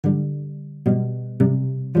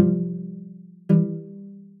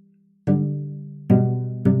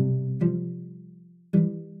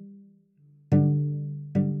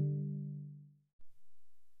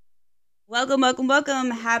Welcome, welcome, welcome.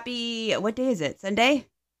 Happy, what day is it? Sunday?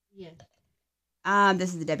 Yeah.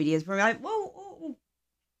 This is the Debbie Diaz program. Whoa.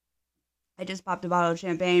 I just popped a bottle of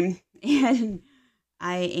champagne and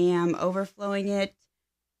I am overflowing it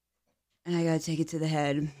and I gotta take it to the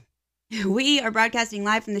head. We are broadcasting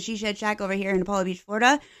live from the She Shed Shack over here in Apollo Beach,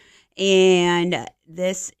 Florida. And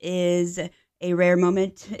this is a rare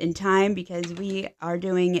moment in time because we are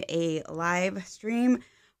doing a live stream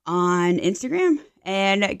on Instagram.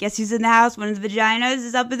 And guess who's in the house? One of the vaginas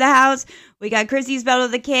is up in the house. We got Chrissy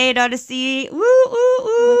spelled with a K, not a C. Woo, woo,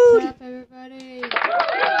 woo. What's up, everybody?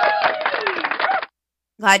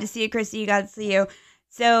 Glad to see you, Chrissy. Glad to see you.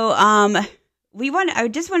 So, I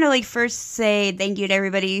just want to first say thank you to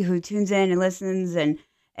everybody who tunes in and listens and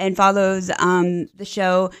follows the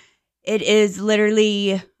show. It is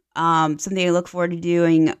literally something I look forward to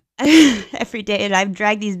doing every day, and I've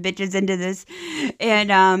dragged these bitches into this,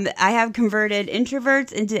 and I have converted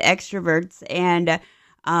introverts into extroverts, and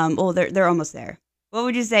they're almost there. What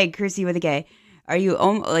would you say, Chrissy with a K? Are you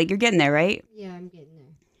you're getting there, right? Yeah, I'm getting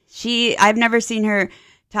there. I've never seen her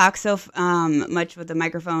talk so much with the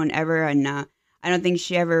microphone ever, and I don't think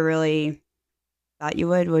she ever really thought you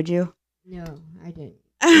would you? No, I didn't.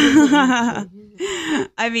 I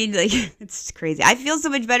mean, it's crazy. I feel so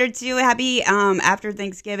much better too. Happy after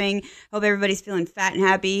Thanksgiving. Hope everybody's feeling fat and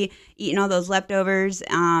happy, eating all those leftovers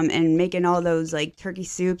and making all those turkey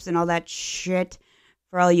soups and all that shit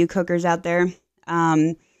for all you cookers out there.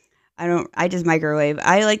 I just microwave.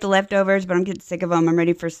 I like the leftovers, but I'm getting sick of them. I'm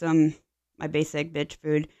ready for my basic bitch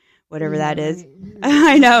food, whatever that is. Right.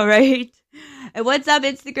 I know, right? And what's up,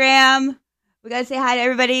 Instagram? We gotta say hi to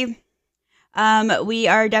everybody.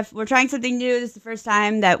 We're trying something new. This is the first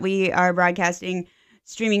time that we are broadcasting,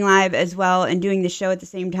 streaming live as well, and doing the show at the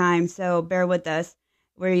same time. So bear with us.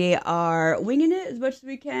 We are winging it as much as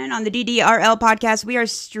we can on the DDRL podcast. We are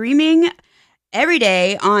streaming every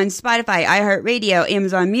day on Spotify, iHeartRadio,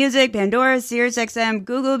 Amazon Music, Pandora, SiriusXM,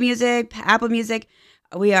 Google Music, Apple Music.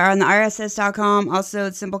 We are on the RSS.com, also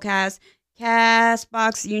Simplecast,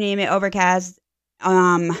 Castbox, you name it, Overcast.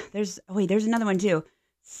 There's another one too.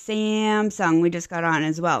 Samsung we just got on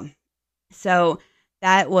as well. So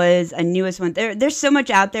that was a newest one. There's so much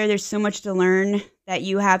out there. There's so much to learn that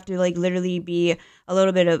you have to literally be a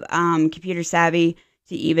little bit of computer savvy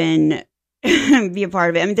to even be a part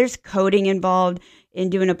of it. I mean, there's coding involved in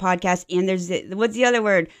doing a podcast, and there's what's the other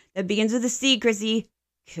word that begins with a C, Chrissy?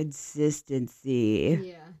 Consistency.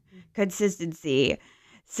 Yeah. Consistency.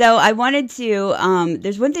 So I wanted to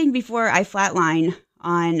there's one thing before I flatline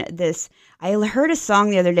on this. I heard a song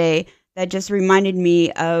the other day that just reminded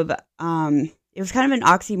me of, it was kind of an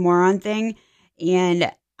oxymoron thing,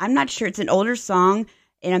 and I'm not sure, it's an older song,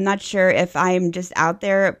 and I'm not sure if I'm just out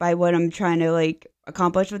there by what I'm trying to,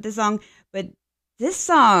 accomplish with this song, but this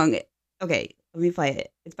song, okay, let me play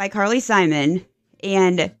it. It's by Carly Simon,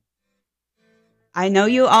 and I know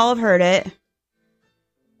you all have heard it.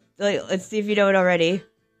 Let's see if you know it already.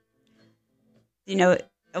 You know it?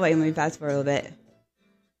 Oh, wait, let me fast forward a little bit.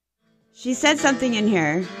 She said something in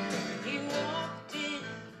here.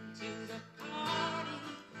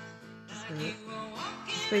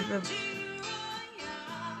 Wait for...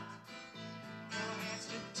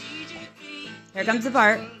 Here comes the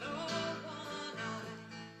part.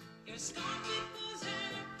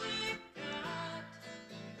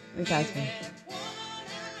 Wait, fast forward.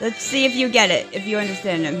 Let's see if you get it, if you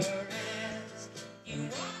understand him.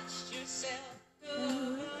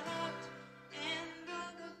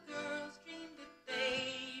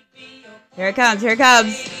 Here it comes, here it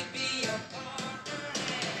comes.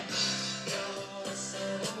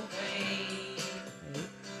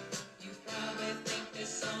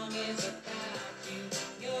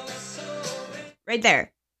 Right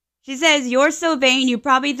there. She says, "You're so vain, you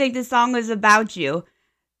probably think this song is about you."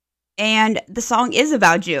 And the song is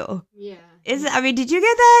about you. Yeah. Did you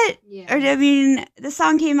get that? Yeah. Or, the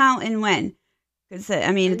song came out in when? Because,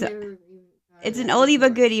 it's an oldie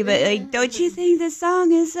but goodie, but don't you think this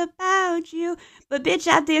song is about you? But bitch,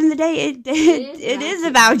 at the end of the day, it is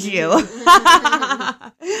about you.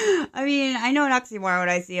 I mean, I know an oxymoron when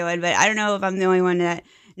I see one, but I don't know if I'm the only one that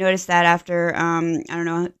noticed that after I don't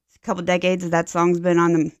know, a couple decades that song's been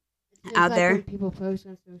on them out there. When people post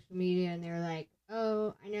on social media and they're like,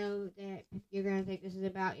 "Oh, I know that you're gonna think this is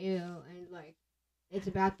about you," and it's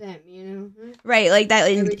about them, you know? Right, like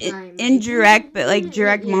that indirect, but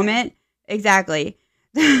direct moment. Exactly.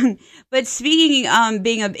 But speaking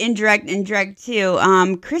being of indirect too,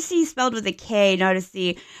 Chrissy spelled with a K, not a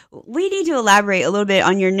C. We need to elaborate a little bit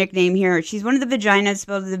on your nickname here. She's one of the vaginas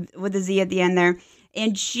spelled with a Z at the end there.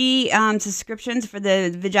 And she subscriptions for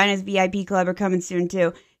the Vaginas VIP Club are coming soon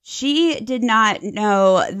too. She did not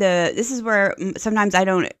know this is where sometimes I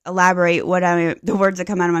don't elaborate the words that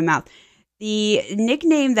come out of my mouth. The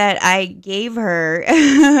nickname that I gave her,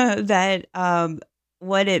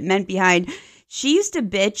 what it meant behind, she used to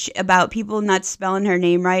bitch about people not spelling her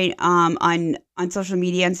name right, on social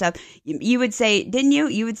media and stuff. You would say, didn't you?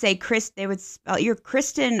 You would say they would spell, you're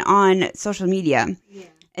Kristen on social media. Yeah.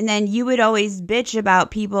 And then you would always bitch about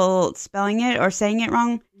people spelling it or saying it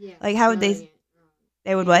wrong. Yeah. Like, how would they?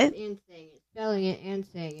 They would what? And saying it. Spelling it and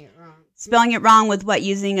saying it wrong. Spelling it wrong with what?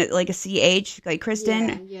 Using it like a CH, like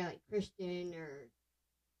Kristen? Yeah, like Kristen or...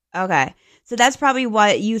 Okay. So that's probably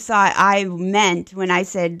what you thought I meant when I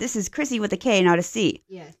said, this is Chrissy with a K, not a C.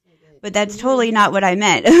 Yes, I did. But that's totally not what I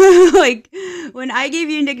meant. Like, when I gave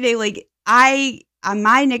you a nickname, like,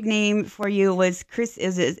 my nickname for you was Chris,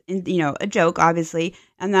 is a joke, obviously.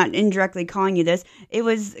 I'm not indirectly calling you this. It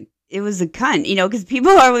was a cunt, because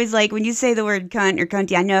people are always like, when you say the word cunt or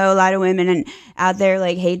cunty, I know a lot of women out there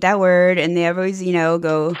like hate that word, and they always,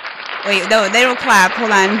 go, wait, no, they don't clap.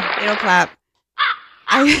 Hold on. They don't clap.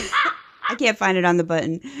 I can't find it on the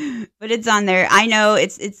button, but it's on there. I know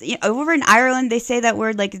it's over in Ireland, they say that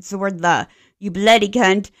word like it's the word the. You bloody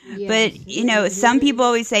cunt. Yes. But, some people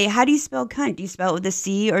always say, how do you spell cunt? Do you spell it with a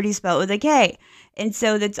C or do you spell it with a K? And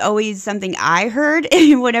so that's always something I heard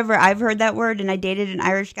whenever I've heard that word. And I dated an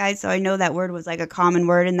Irish guy, so I know that word was like a common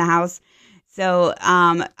word in the house. So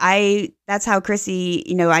that's how Chrissy,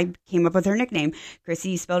 I came up with her nickname.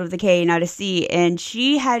 Chrissy spelled with a K, not a C. And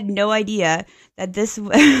she had no idea that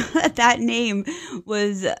that nickname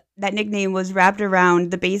was wrapped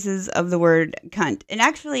around the basis of the word cunt. And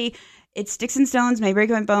actually, it sticks and stones may break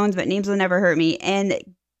my bones, but names will never hurt me. And,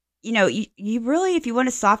 you really, if you want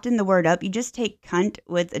to soften the word up, you just take cunt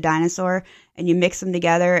with a dinosaur and you mix them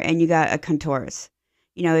together and you got a cuntaurus.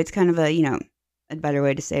 It's kind of a better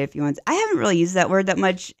way to say it if you want. I haven't really used that word that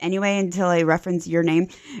much anyway until I reference your name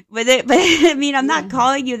with it. But I mean, I'm not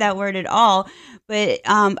calling you that word at all. But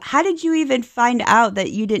how did you even find out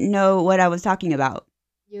that you didn't know what I was talking about?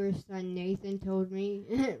 Your son Nathan told me,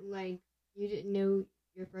 like, you didn't know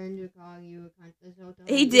your friends were calling you a cunt this whole time.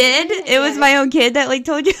 He did? It was my own kid that, like,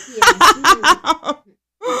 told you? Yeah.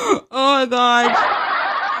 Oh, my gosh.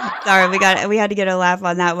 Sorry, we had to get a laugh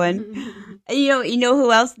on that one. You know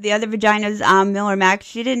who else? The other vagina's Miller Mac.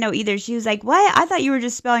 She didn't know either. She was like, "What? I thought you were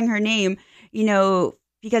just spelling her name,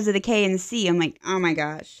 because of the K and the C." I'm like, "Oh my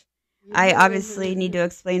gosh." I obviously need to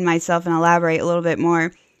explain myself and elaborate a little bit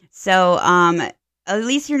more. So, at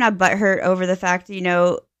least you're not butthurt over the fact,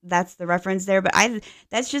 that's the reference there. But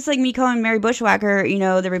that's just like me calling Mary Bushwhacker,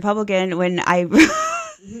 the Republican, when I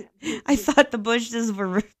I thought the Bushes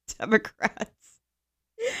were Democrats.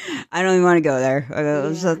 I don't even want to go there.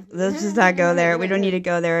 Let's just not go there. We don't need to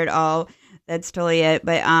go there at all. That's totally it.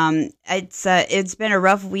 But it's been a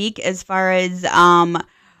rough week as far as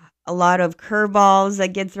a lot of curveballs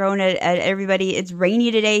that get thrown at everybody. It's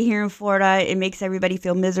rainy today here in Florida. It makes everybody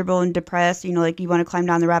feel miserable and depressed. Like you want to climb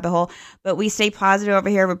down the rabbit hole. But we stay positive over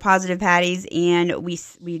here with Positive Patties, and we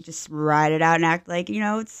just ride it out and act like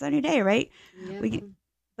it's a sunny day, right? Yeah.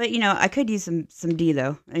 But I could use some D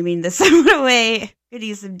though. I mean, the sun went away. Could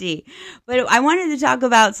use some D. But I wanted to talk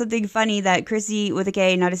about something funny that Chrissy with a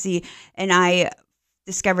K, not a C, and I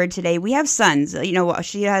discovered today. We have sons.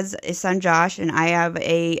 She has a son, Josh, and I have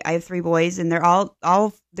 3 boys, and they're all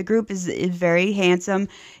the group is very handsome,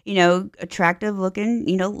 attractive looking,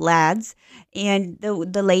 lads. And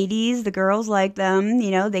the ladies, the girls like them,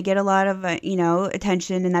 they get a lot of,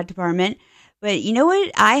 attention in that department. But you know what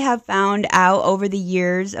I have found out over the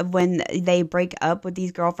years of when they break up with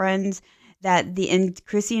these girlfriends, that and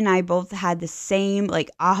Chrissy and I both had the same like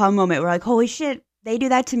aha moment. We're like, holy shit, they do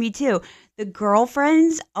that to me too. The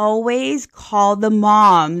girlfriends always call the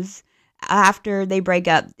moms after they break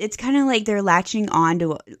up. It's kind of like they're latching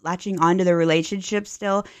onto the relationship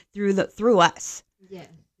still through us. Yeah.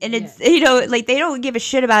 And it's, like they don't give a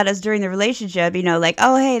shit about us during the relationship, like,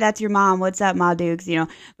 oh, hey, that's your mom. What's up, Ma Dukes,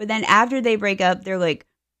 But then after they break up, they're like,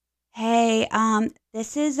 hey,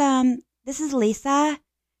 this is Lisa.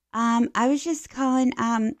 I was just calling,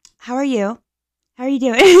 how are you? How are you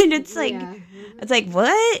doing? And it's like, It's like,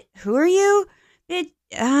 what? Who are you? Bitch,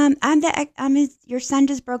 your son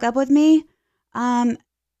just broke up with me.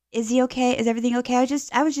 Is he okay? Is everything okay?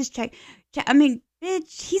 I was just checking. I mean,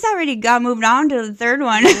 bitch, he's already moved on to the third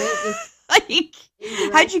one. Like,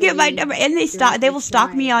 how'd you get my number? And they will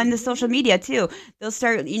stalk me on the social media too. They'll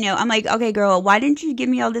start, I'm like, okay, girl, why didn't you give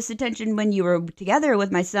me all this attention when you were together with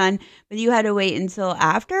my son, but you had to wait until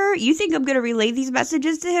after? You think I'm going to relay these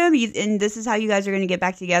messages to him? And this is how you guys are going to get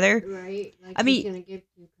back together? Right. Like I mean, he's gonna give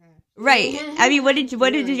you crap. Right. I mean, what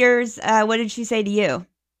did she say to you?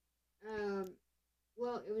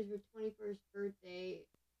 it was her 21st birthday,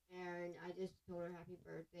 and I just told her happy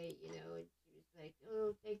birthday, and she was like,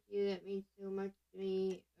 "Oh, thank you, that means so much to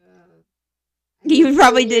me." You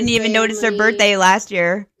probably didn't even notice her birthday last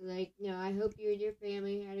year. Like, no, I hope you and your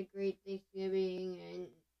family had a great Thanksgiving, and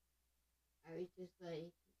I was just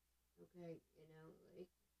like, okay, like.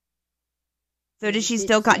 So did she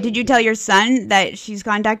still? Did you tell your son that she's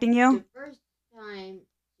contacting you? The first time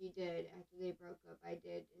she did, after they broke up, I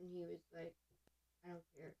did, and he was like, "I don't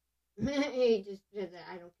care." He just said that,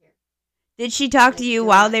 "I don't care." Did she talk to you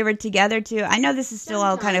while they were together too? I know this is still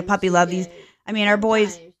all kind of puppy love. I mean, our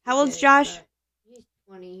boys. How old's Josh?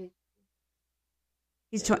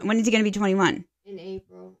 He's 20. When is he going to be 21? In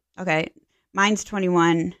April. Okay, mine's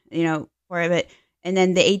 21. For a bit, and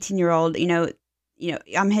then the 18-year-old.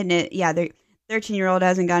 I'm hitting it. Yeah, the 13-year-old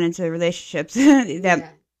hasn't gone into relationships.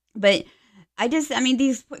 But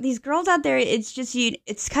these girls out there. It's just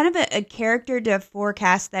it's kind of a character to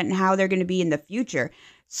forecast that and how they're going to be in the future.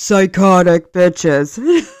 Psychotic bitches.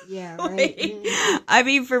 Yeah, right. I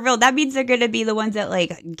mean, for real, that means they're going to be the ones that,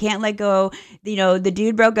 like, can't let go. The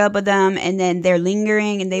dude broke up with them, and then they're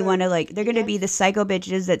lingering, and they want to, like, they're going to be the psycho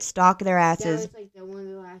bitches that stalk their asses. That was, like, one of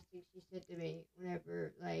the last things she said to me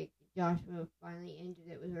whenever, like, Joshua finally ended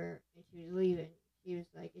it with her, and she was leaving. She was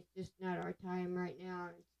like, "It's just not our time right now,"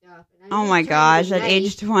 and stuff. And oh, my gosh, at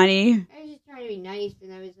age 20. I was just trying to be nice,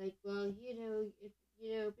 and I was like, well,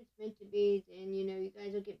 if it's meant to be, then, you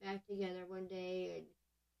guys will get back together one day and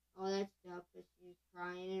all that stuff. But she was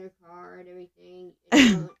crying in her car and everything.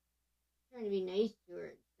 Trying to be nice to her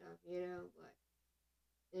and stuff, but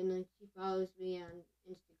then like, she follows me on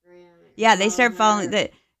Instagram. Yeah, they start following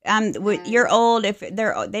you're old. If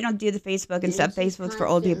they don't do the Facebook and stuff. Facebook's for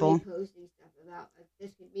old people. Posting stuff about, like,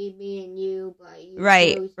 this could be me and you, but you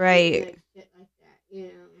right. Like, shit like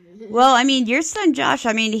that, Well, I mean, your son Josh,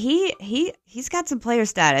 I mean, he's got some player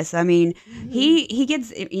status. I mean, he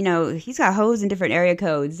gets, he's got hoes in different area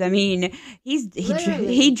codes. I mean,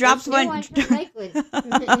 he drops one.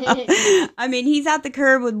 I mean, he's at the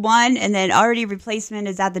curb with one, and then already replacement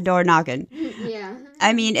is at the door knocking. Yeah.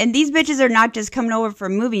 I mean, and these bitches are not just coming over for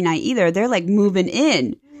movie night either. They're like moving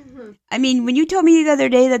in. I mean, when you told me the other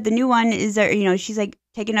day that the new one is there, she's like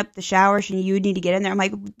taking up the shower, and you need to get in there. I'm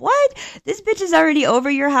like, what? This bitch is already over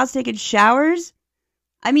your house taking showers?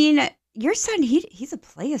 I mean, your son, he's a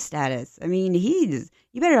player status. I mean, you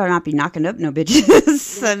better not be knocking up no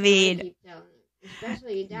bitches. I mean,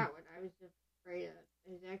 especially that one. I was afraid of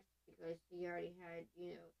his ex because he already had,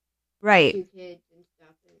 right, 2 kids and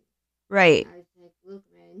stuff. And right. I was like, look,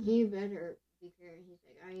 man, you better be careful. He's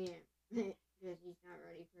like, I am. Because he's not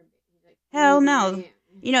ready for it. He's like, hell no.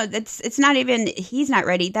 It's not even, he's not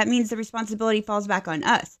ready. That means the responsibility falls back on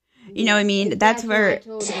us. You know what I mean? That's where,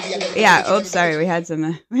 yeah, oops, sorry, we had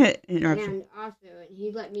some interruption. And also,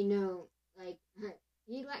 he let me know, like,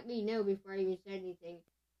 before I even said anything.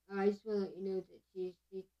 I just want to let you know that she's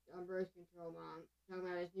on birth control, Mom. Talking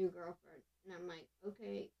about his new girlfriend. And I'm like,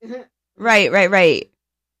 okay. Right.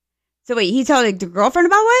 So wait, he told the girlfriend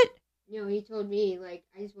about what? No, he told me, like,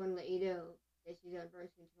 I just want to let you know that she's on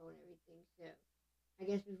birth control and everything, so I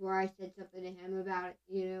guess before I said something to him about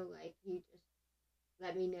it, like, he just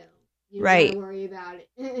let me know. You don't have to worry about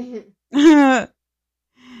it.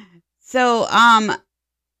 So,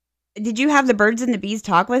 did you have the birds and the bees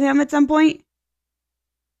talk with him at some point?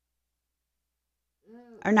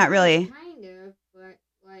 Or not really? Kind of, but,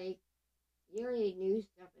 like, he already knew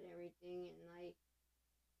stuff and everything, and, like,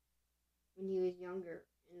 when he was younger.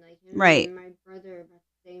 And, like, him and my brother are about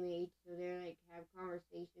the same age, so they're, like, have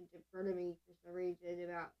conversations in front of me for some reason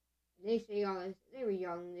about, they say all this, they were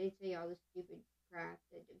young, they say all this stupid crap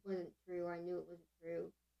that it wasn't true. I knew it wasn't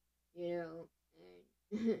true,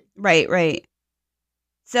 and Right.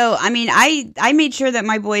 So, I mean, I made sure that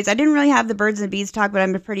my boys, I didn't really have the birds and bees talk, but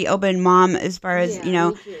I'm a pretty open mom as far as, I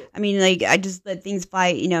mean, like, I just let things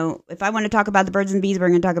fly, if I want to talk about the birds and bees, we're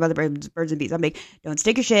going to talk about the birds and bees. I'm like, don't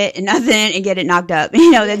stick your shit and nothing and get it knocked up.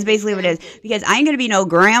 That's basically what it is. Because I ain't going to be no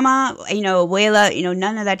grandma, abuela,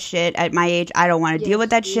 none of that shit at my age. I don't want to deal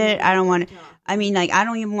with that shit. I don't want to, I mean, like, I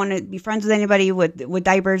don't even want to be friends with anybody with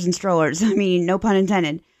diapers and strollers. I mean, no pun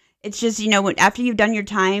intended. It's just, after you've done your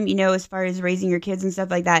time, as far as raising your kids and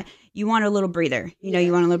stuff like that, you want a little breather. You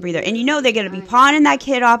want a little breather. And they're going to be pawning that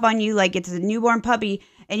kid off on you like it's a newborn puppy.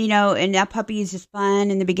 And, and that puppy is just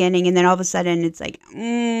fun in the beginning. And then all of a sudden it's like,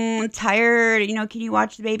 tired. Can you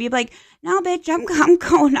watch the baby? I'm like, no, bitch, I'm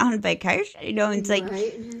going on vacation. It's like,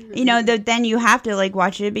 then you have to, like,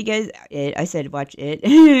 watch it because I said watch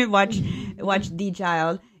it. watch the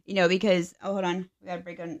child, because, oh, hold on. We got to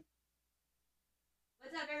break on.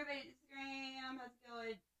 What's up, everybody? Instagram. How's it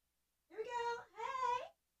going? Here we go.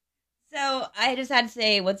 Hey. I just had to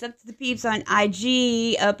say what's up to the peeps on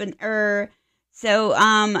IG up in So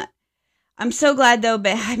I'm so glad though,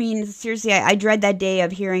 but I mean seriously, I dread that day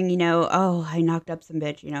of hearing, oh, I knocked up some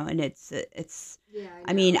bitch, and it's Yeah,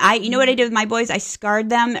 I mean, you know what I did with my boys? I scarred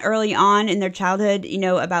them early on in their childhood,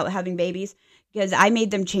 about having babies because I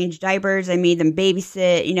made them change diapers. I made them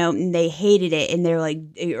babysit, and they hated it. And they were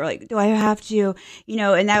like, do I have to,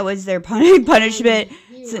 and that was their punishment.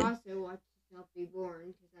 He also watched himself be born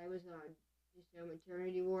because I was on the show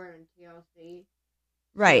Maternity Ward on TLC.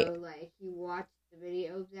 Right. So, like, he watched the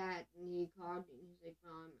video of that and he called me and he's like,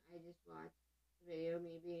 Mom, I just watched the video of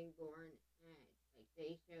me being born and, like,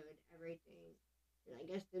 they showed everything. And I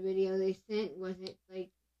guess the video they sent wasn't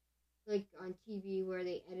like on TV where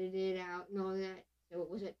they edited it out and all that, so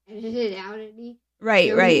it wasn't edited out any. Right,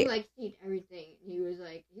 so right. He like seen everything. He was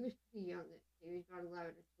pretty young. He was about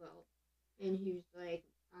 11 or 12, and he was like,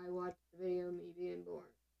 I watched the video of me being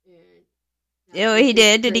born, and oh, he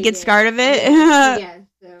did. Did he get scarred of it? Yeah.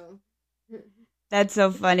 So that's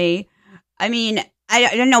so funny. I mean,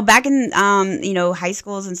 I don't know, back in, high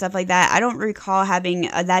schools and stuff like that, I don't recall having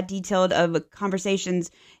that detailed of conversations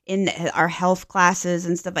in our health classes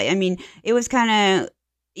and stuff. I mean, it was kind of,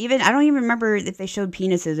 I don't even remember if they showed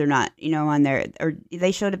penises or not, on there, or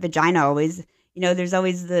they showed a vagina always, there's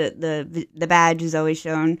always the badge is always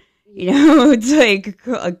shown, it's like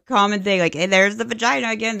a common thing, like, hey, there's the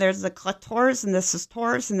vagina again, there's the clitoris and the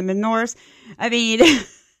clitoris and the minoris. I mean,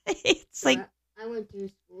 it's like, I went to a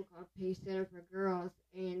school called Pace Center for Girls,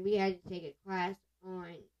 and we had to take a class on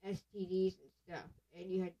STDs and stuff.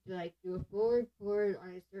 And you had to, like, do a full report on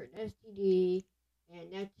a certain STD,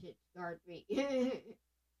 and that shit scarred me.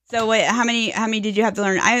 So, wait, how many did you have to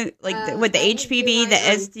learn? With the HPV, the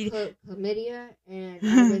STD? Chlamydia, and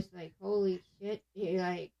I was like, holy shit,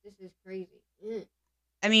 like, this is crazy.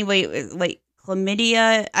 I mean, wait,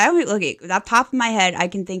 chlamydia, I always look at the top of my head, I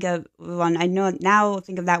can think of one. I know now,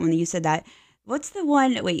 think of that when you said that. What's the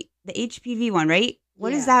one? Wait, the HPV one, right?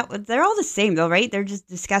 What is that? They're all the same, though, right? They're just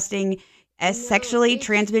disgusting sexually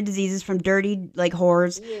transmitted diseases from dirty, like,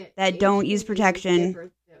 whores that don't use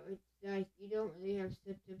protection. Like, you don't really have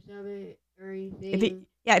symptoms of it or anything.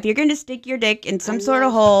 If you're going to stick your dick in some sort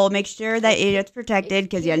of hole, make sure that it's protected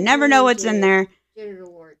because you never know what's in there.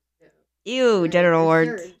 Genital warts, though. Ew, genital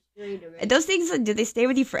warts. Right. Those things, do they stay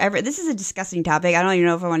with you forever? This is a disgusting topic. I don't even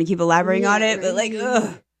know if I want to keep elaborating on it, but like,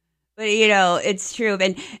 ugh. But, it's true.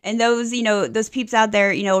 And those, those peeps out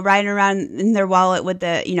there, riding around in their wallet with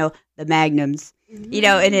the, the magnums, and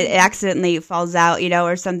it accidentally falls out,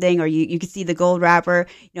 or something, or you can see the gold wrapper,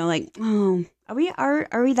 like, oh,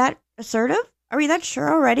 are we that assertive? Are we that sure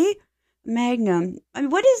already? Magnum. I mean,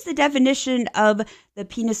 what is the definition of the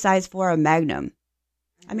penis size for a magnum?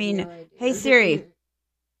 I mean, hey, Siri.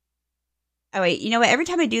 Oh, wait, you know what? Every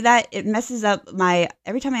time I do that, it messes up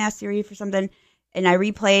every time I ask Siri for something and I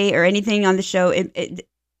replay or anything on the show, the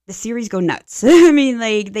Siris go nuts. I mean,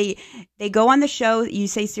 like, they go on the show, you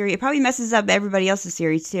say Siri, it probably messes up everybody else's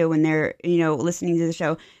Siri too when they're, listening to the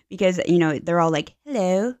show because, they're all like,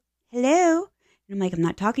 hello. And I'm like, I'm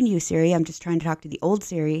not talking to you, Siri. I'm just trying to talk to the old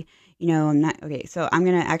Siri. I'm not, okay, so I'm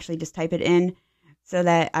going to actually just type it in so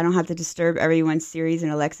that I don't have to disturb everyone's Siris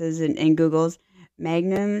and Alexas and Googles.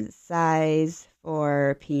 Magnum size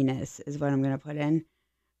for penis is what I'm going to put in.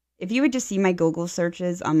 If you would just see my Google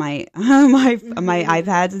searches on my my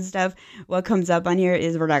iPads and stuff, what comes up on here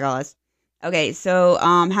is ridiculous. Okay, so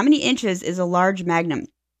how many inches is a large magnum?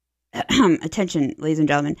 Attention, ladies and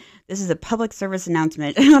gentlemen. This is a public service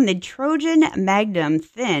announcement on the Trojan Magnum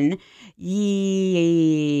Thin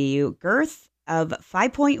girth of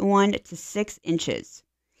 5.1 to 6 inches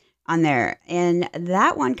on there. And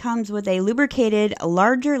that one comes with a lubricated,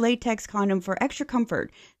 larger latex condom for extra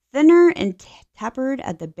comfort. Thinner and tapered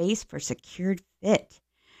at the base for secured fit.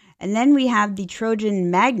 And then we have the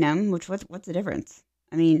Trojan Magnum, which what's the difference?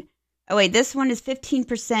 I mean, oh wait, this one is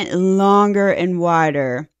 15% longer and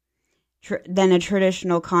wider than a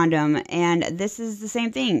traditional condom. And this is the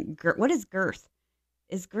same thing. What is girth?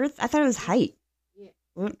 Is girth? I thought it was height. Yeah.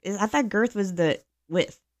 I thought girth was the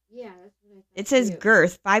width. Yeah, that's what I thought. It says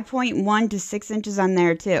girth, 5.1 to 6 inches on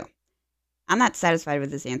there too. I'm not satisfied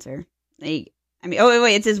with this answer. Wait,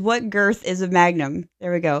 it says what girth is a magnum?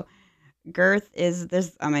 There we go. Girth is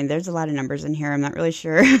there's a lot of numbers in here. I'm not really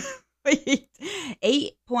sure. Wait,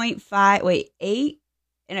 8.5,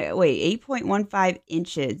 8.15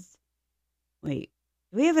 inches. Wait,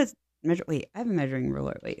 do we have a measure? Wait, I have a measuring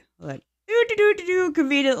ruler. Wait, hold on.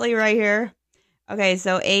 Conveniently right here. Okay,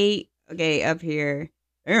 so 8, up here.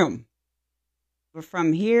 Boom. We're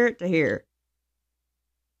from here to here.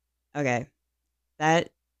 Okay.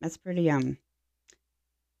 That's pretty,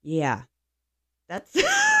 yeah. That's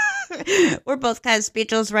we're both kind of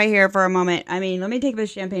speechless right here for a moment. I mean, let me take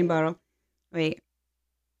this champagne bottle. Wait,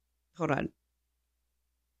 hold on.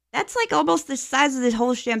 That's like almost the size of this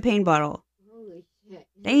whole champagne bottle. Holy shit!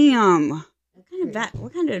 Damn.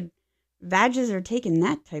 What kind of vages are taking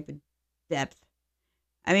that type of depth?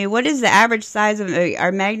 I mean, what is the average size of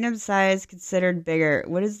our Magnum size considered bigger?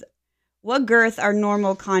 What girth are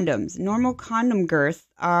normal condoms? Normal condom girth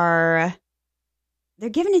are. They're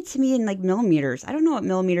giving it to me in like millimeters. I don't know what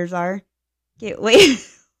millimeters are. Okay, wait.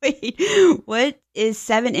 What is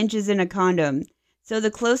 7 inches in a condom? So the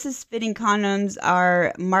closest fitting condoms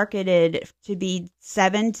are marketed to be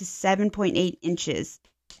 7 to 7.8 inches,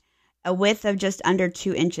 a width of just under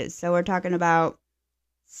 2 inches. So we're talking about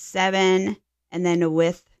 7 and then a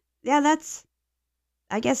width. Yeah,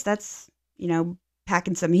 I guess that's,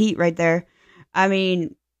 packing some heat right there. I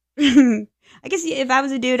mean, I guess if I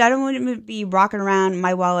was a dude, I don't want to be rocking around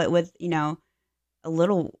my wallet with, a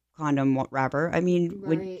little condom wrapper. I mean,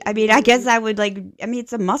 Right. I guess I would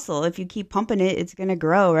it's a muscle. If you keep pumping it, it's going to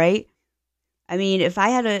grow, right? I mean, if I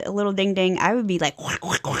had a little ding ding, I would be like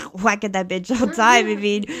whacking that bitch all the time. I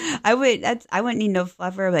mean, I wouldn't need no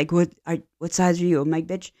fluffer. Like, what size are you? I'm like,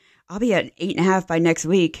 bitch, I'll be at 8.5 by next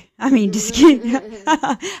week. I mean, just kidding.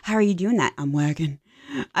 How are you doing that? I'm whacking.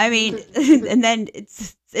 I mean, and then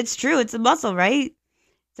it's true. It's a muscle, right?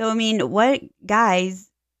 So, I mean, what guys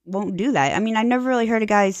won't do that? I mean, I never really heard a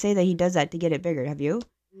guy say that he does that to get it bigger. Have you?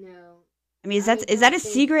 No. I mean, is that a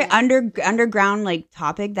secret underground like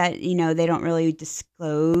topic that they don't really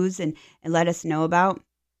disclose and let us know about?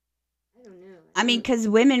 I don't know. I mean, because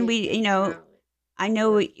women, I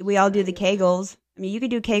know we all do the Kegels. I mean, you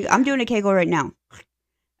could do Kegel. I'm doing a Kegel right now.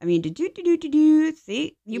 I mean, do.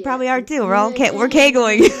 See, you probably are too. We're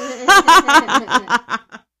Kegling.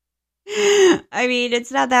 I mean,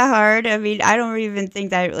 it's not that hard. I mean, I don't even think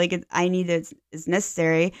that I need it is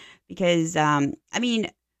necessary because I mean.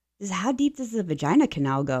 How deep does the vagina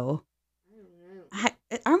canal go? I don't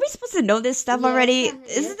know. Aren't we supposed to know this stuff already?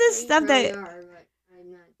 Isn't this stuff that...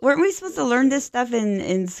 Weren't we supposed to learn this stuff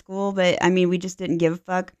in school? But, I mean, we just didn't give a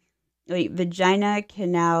fuck. Wait, vagina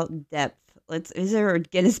canal depth. Is there a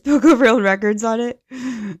Guinness Book of World Records on it?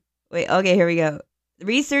 Wait, okay, here we go.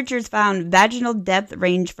 Researchers found vaginal depth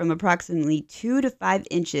range from approximately 2 to 5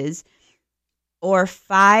 inches or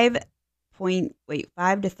 5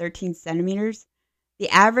 to 13 centimeters. The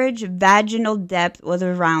average vaginal depth was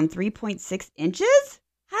around 3.6 inches?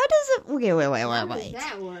 How does it... Okay, wait. How does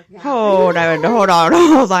that work out?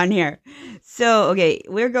 Hold on here. So, okay,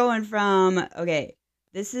 we're going from... Okay,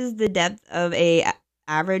 this is the depth of a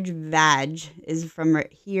average vag is from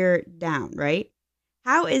right here down, right?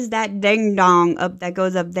 How is that ding-dong that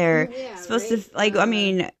goes up there supposed to... I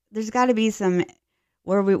mean, there's got to be some...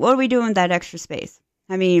 What are we doing with that extra space?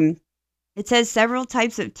 I mean, it says several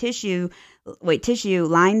types of tissue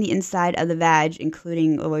line the inside of the vag,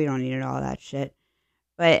 including, we don't need all that shit.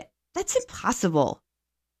 But that's impossible.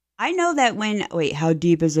 I know that how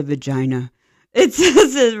deep is a vagina? It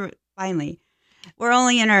says, finally, we're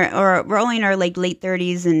only in our like late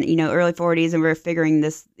 30s and, early 40s, and we're figuring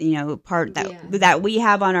this, part that we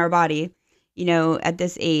have on our body, at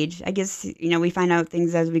this age. I guess, we find out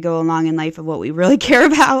things as we go along in life of what we really care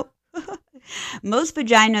about. Most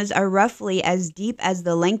vaginas are roughly as deep as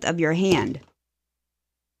the length of your hand.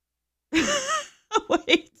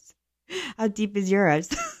 Wait. How deep is yours?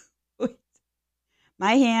 Wait.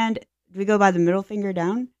 My hand, do we go by the middle finger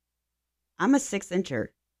down? I'm a 6-incher.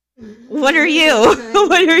 What are you?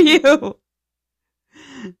 What are you?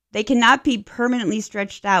 They cannot be permanently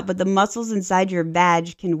stretched out, but the muscles inside your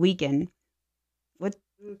vag can weaken. What?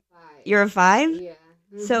 I'm 5. You're a 5? Yeah.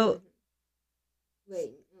 So...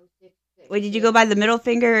 Wait, no, 6. Wait, did you go by the middle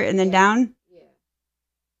finger and then down? Yeah.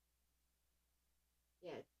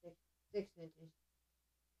 Yeah, 6 inches.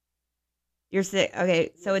 You're 6.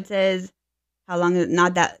 Okay, so it says how long is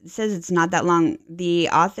not that? It says it's not that long. The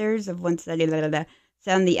authors of one study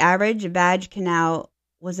found the average vag canal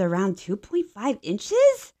was around 2.5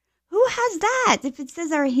 inches. Who has that? If it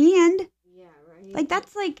says our hand, Yeah, right.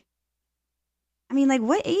 That's what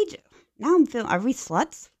age? Now I'm feeling. Are we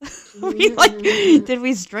sluts? Did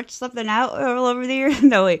we stretch something out all over the year?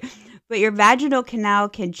 No, wait. But your vaginal canal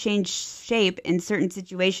can change shape in certain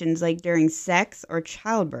situations, like during sex or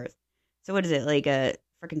childbirth. So what is it, like a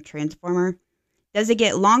freaking transformer? Does it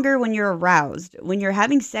get longer when you're aroused? When you're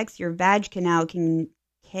having sex, your vag canal can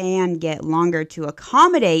get longer to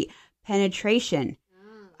accommodate penetration.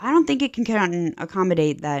 Oh. I don't think it can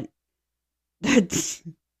accommodate that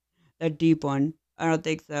deep one. I don't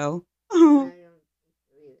think so. I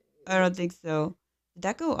don't think so. Did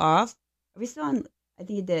that go off? Are we still on? I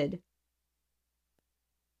think it did.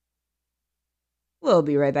 We'll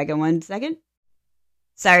be right back in 1 second.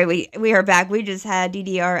 Sorry, we are back. We just had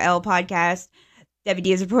DDRL podcast. Debbie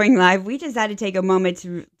D is reporting live. We just had to take a moment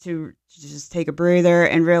to just take a breather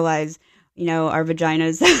and realize, our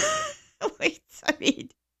vaginas. Wait, I mean,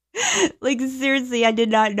 like, seriously, I did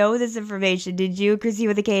not know this information. Did you, Chrissy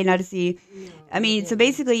with a K, not a C? No, I mean, so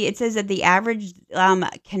basically it says that the average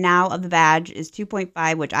canal of the vag is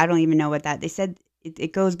 2.5, which I don't even know what that. They said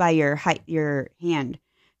it goes by your height, your hand.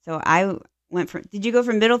 So I went did you go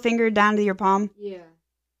from middle finger down to your palm? Yeah.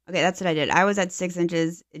 Okay, that's what I did. I was at 6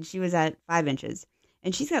 inches and she was at 5 inches.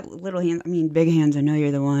 And she's got little hands. I mean, big hands. I know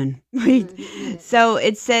you're the one. So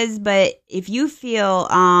it says, but if you feel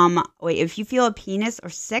a penis or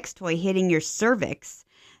sex toy hitting your cervix,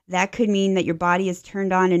 that could mean that your body is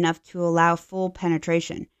turned on enough to allow full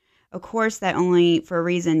penetration. Of course, that only for a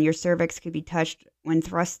reason. Your cervix could be touched when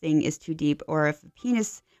thrusting is too deep, or if a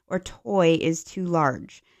penis or toy is too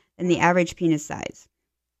large than the average penis size.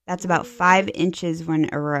 That's about 5 inches when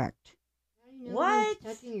erect. What?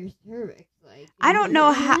 Touching your cervix, like. I don't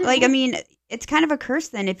know how. Like, I mean, it's kind of a curse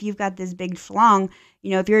then if you've got this big schlong.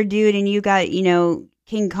 If you're a dude and you got,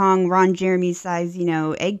 King Kong, Ron Jeremy size,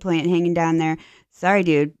 eggplant hanging down there. Sorry,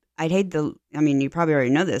 dude. I'd hate you probably already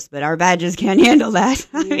know this, but our badges can't handle that.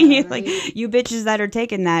 I mean, right? Like, you bitches that are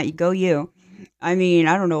taking that, go you. I mean,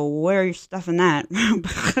 I don't know where you're stuffing that.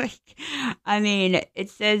 I mean, it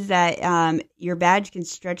says that your badge can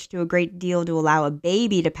stretch to a great deal to allow a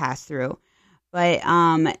baby to pass through. But,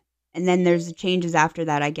 and then there's the changes after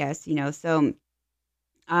that, I guess, so,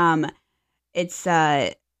 it's,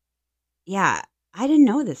 yeah, I didn't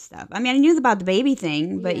know this stuff. I mean, I knew about the baby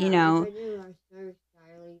thing, but, I knew our service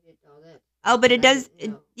dilated all that. Oh, but it does,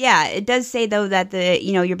 it does say, though, that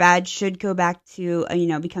your badge should go back to,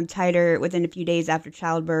 become tighter within a few days after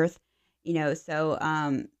childbirth, so,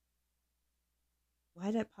 why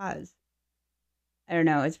did it pause? I don't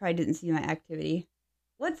know. It probably didn't see my activity.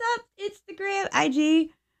 What's up? It's the Graham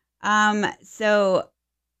IG. So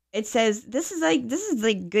it says, this is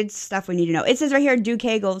like good stuff we need to know. It says right here, do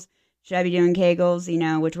Kegels. Should I be doing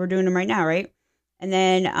Kegels, which we're doing them right now, right? And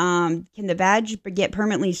then, can the badge get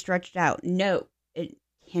permanently stretched out? No, it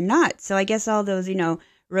cannot. So I guess all those,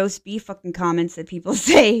 roast beef fucking comments that people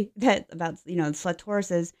say that about,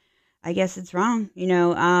 slut I guess it's wrong.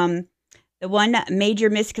 The one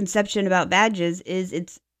major misconception about badges is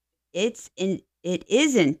it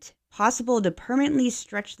isn't possible to permanently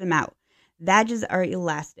stretch them out. Badges are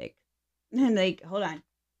elastic. And hold on.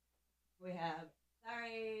 We have,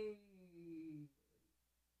 sorry.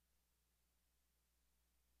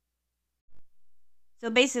 So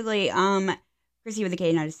basically, Chrissy with a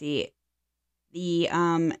K, not a C. We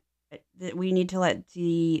need to let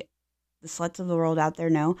the sluts of the world out there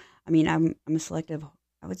know. I mean, I'm a selective,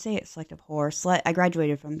 I would say it's selective whore. Slut. I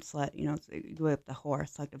graduated from slut, you go up the whore,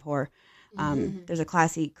 selective whore. There's a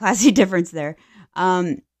classy difference there.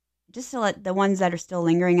 Just to let the ones that are still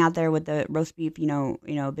lingering out there with the roast beef,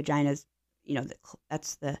 vaginas,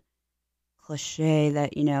 that's the cliche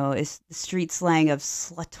that, is the street slang of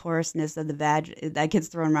slutorousness of the vag that gets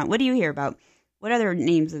thrown around. What do you hear about? What other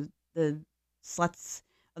names of the sluts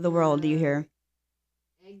of the world do you hear?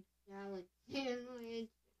 Egg salad sandwich.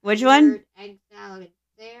 Which one? Egg salad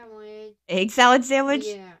sandwich. Egg salad sandwich?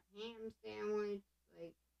 Yeah, ham sandwich.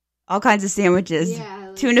 All kinds of sandwiches.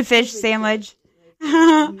 Yeah, tuna fish sandwich.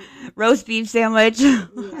 Roast beef sandwich. Yeah.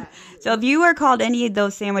 So if you are called any of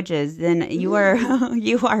those sandwiches, then you are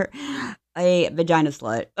a vagina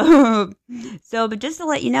slut. So, but just to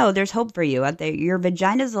let you know, there's hope for you out there. Your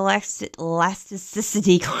vagina's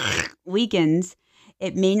elasticity weakens.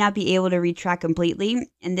 It may not be able to retract completely,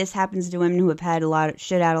 and this happens to women who have had a lot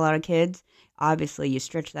of kids. Obviously, you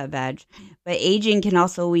stretch that vag, but aging can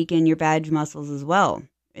also weaken your vag muscles as well.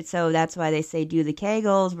 So that's why they say do the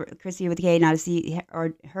Kegels. Chrissy with a K, not a C.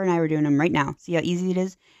 Or her and I were doing them right now. See how easy it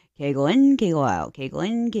is? Kegel in, Kegel out, Kegel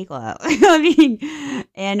in, Kegel out. I mean,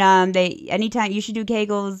 and anytime you should do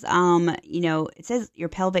Kegels. It says your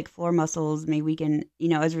pelvic floor muscles may weaken,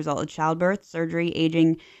 as a result of childbirth, surgery,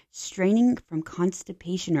 aging, straining from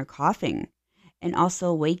constipation or coughing, and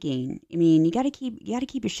also weight gain. I mean, you gotta keep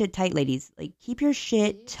your shit tight, ladies. Like, keep your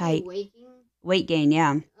shit tight. Weight gain,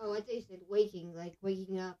 yeah. Oh, I thought you said waking, like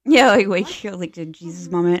waking up. Yeah, like waking, like the Jesus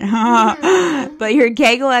moment. But your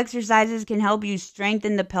Kegel exercises can help you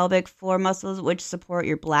strengthen the pelvic floor muscles, which support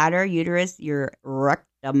your bladder, uterus, your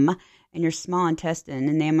rectum, and your small intestine.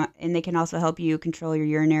 And they can also help you control your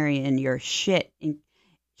urinary and your shit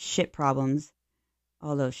problems.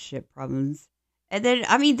 All those shit problems. And then,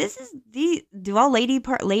 I mean, this is do all lady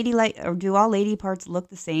parts look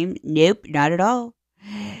the same? Nope, not at all.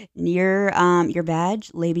 Your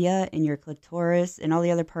badge, labia, and your clitoris, and all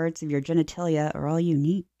the other parts of your genitalia are all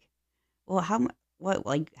unique. Well, how?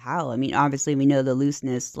 I mean, obviously we know the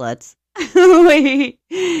looseness sluts. Wait,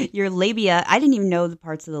 your labia. I didn't even know the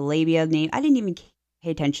parts of the labia name. I didn't even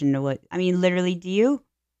pay attention to what. I mean, literally, do you?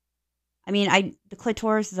 I mean, the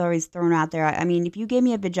clitoris is always thrown out there. I mean, if you gave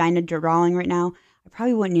me a vagina drawing right now, I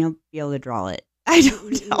probably wouldn't be able to draw it. I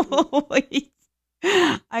don't know.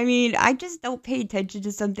 I mean, I just don't pay attention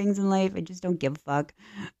to some things in life. I just don't give a fuck.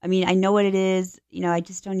 I mean, I know what it is. I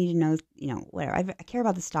just don't need to know, whatever. I care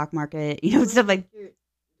about the stock market, stuff like. The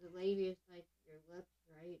labia is like your lips,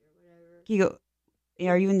 right? Or whatever. Can you go?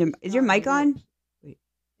 Are you in the. Is your mic on? Wait.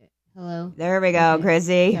 Hello? There we go, okay.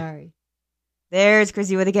 Chrissy. Sorry. There's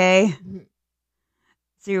Chrissy with a K.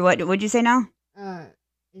 So, what'd you say now?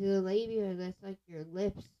 The labia, that's like your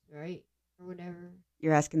lips, right? Or whatever.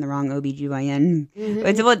 You're asking the wrong OBGYN.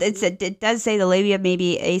 It does say the labia may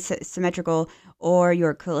be asymmetrical or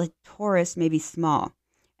your clitoris may be small.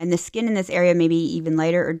 And the skin in this area may be even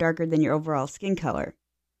lighter or darker than your overall skin color.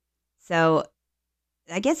 So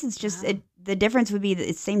I guess it's just, the difference would be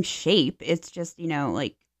the same shape. It's just,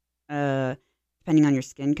 depending on your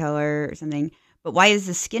skin color or something. But why is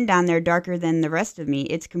the skin down there darker than the rest of me?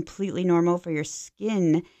 It's completely normal for your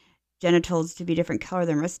skin genitals to be different color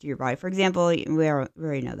than the rest of your body. For example, we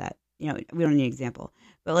already know that. We don't need an example.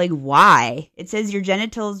 But why? It says your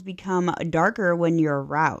genitals become darker when you're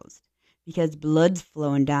aroused because blood's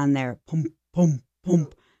flowing down there. Pump, pump,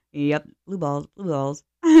 pump. Yep, blue balls.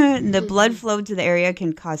 The blood flow to the area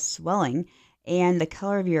can cause swelling, and the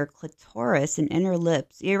color of your clitoris and inner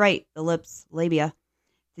lips, you're right, the lips, labia,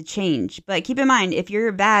 to change. But keep in mind, if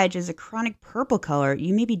your badge is a chronic purple color,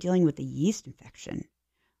 you may be dealing with a yeast infection.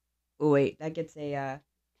 Oh, wait, that gets a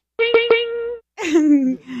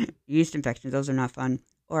yeast infections. Those are not fun.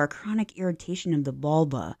 Or a chronic irritation of the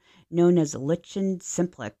vulva, known as lichen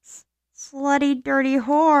simplex. Slutty, dirty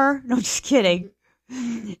whore. No, just kidding.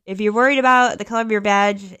 If you're worried about the color of your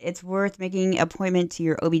badge, it's worth making an appointment to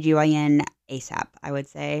your OBGYN ASAP, I would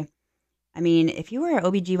say. I mean, if you were an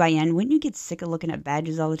OBGYN, wouldn't you get sick of looking at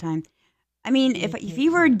badges all the time? I mean, if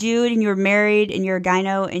you were a dude and you were married and you're a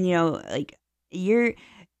gyno and,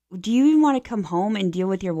 do you even want to come home and deal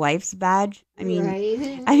with your wife's badge? I mean,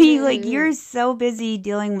 right. You're so busy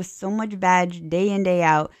dealing with so much badge day in, day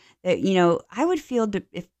out that, I would feel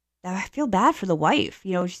I feel bad for the wife.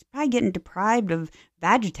 She's probably getting deprived of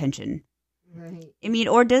badge attention. Right. I mean,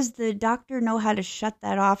 or does the doctor know how to shut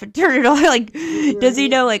that off and turn it off? Does he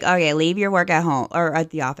know, okay, leave your work at home or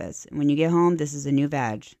at the office. And when you get home, this is a new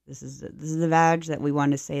badge. This is the badge that we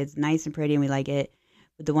want to say it's nice and pretty and we like it.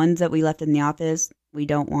 But the ones that we left in the office, we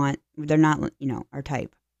don't want. They're not, our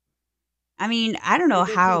type. I mean, I don't know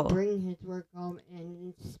how. Bring his work home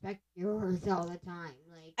and inspect yours all the time.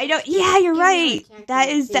 I don't. Yeah, you're right.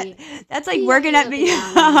 That's like working at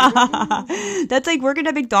That's like working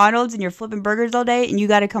at McDonald's and you're flipping burgers all day, and you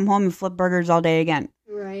got to come home and flip burgers all day again.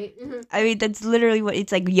 Right. I mean, that's literally what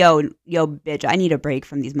it's like. Yo, bitch, I need a break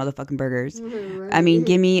from these motherfucking burgers. Right. I mean,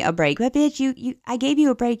 give me a break. But bitch, I gave you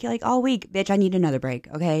a break all week. Bitch, I need another break.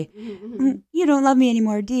 Okay. You don't love me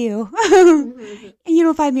anymore, do you? And you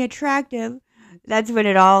don't find me attractive. That's when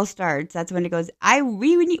it all starts. That's when it goes.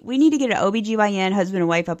 We need to get an OBGYN husband and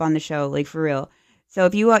wife up on the show, for real. So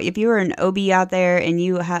if you are an OB out there and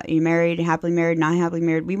you're married, happily married, not happily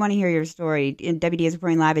married, we want to hear your story.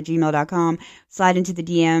 WDisappointinglive@gmail.com. Slide into the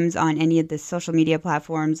DMs on any of the social media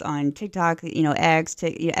platforms on TikTok, X,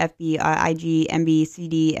 FB, IG, MB,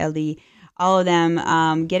 CD, LD, all of them.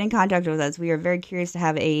 Get in contact with us. We are very curious to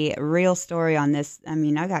have a real story on this. I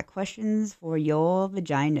mean, I got questions for your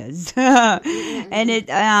vaginas,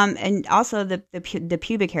 and also the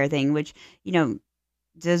pubic hair thing, which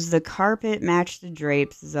does the carpet match the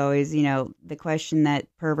drapes is always, the question that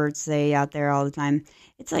perverts say out there all the time.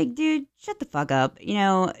 It's like, dude, shut the fuck up.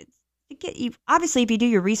 Obviously, if you do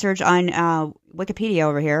your research on Wikipedia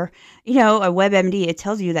over here, a WebMD, it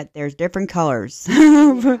tells you that there's different colors.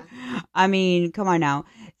 Yeah. I mean, come on now.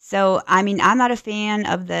 So, I mean, I'm not a fan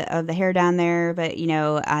of the hair down there, but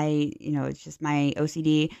it's just my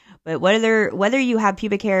OCD. But whether you have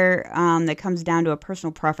pubic hair that comes down to a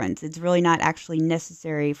personal preference, it's really not actually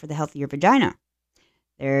necessary for the health of your vagina.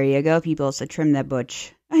 There you go, people. So trim that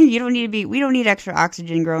butch. We don't need extra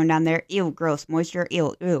oxygen growing down there. Ew, gross. Moisture.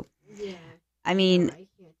 Ew. Yeah. I mean,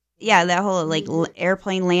 yeah, that whole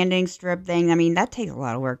airplane landing strip thing. I mean, that takes a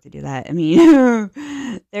lot of work to do that. I mean,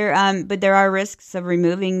 but there are risks of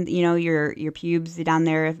removing, your pubes down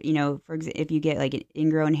there. If you get an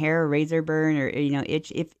ingrown hair, or razor burn, or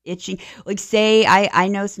itching. Say I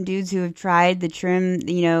know some dudes who have tried the trim,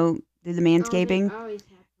 do the manscaping. They always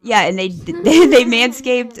have Yeah, and they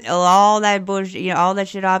manscaped all that bullshit, all that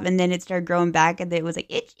shit off, and then it started growing back, and it was like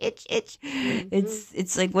itch, itch, itch. Mm-hmm.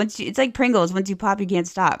 It's like it's like Pringles. Once you pop, you can't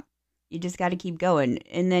stop. You just got to keep going,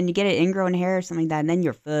 and then you get an ingrowing hair or something like that, and then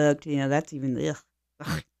you're fucked. That's even ugh.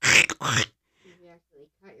 You actually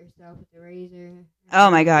cut yourself with a razor. Oh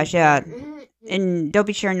my gosh, yeah. And don't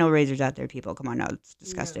be sharing no razors out there, people. Come on, no, it's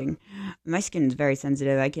disgusting. No. My skin is very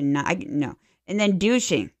sensitive. No. And then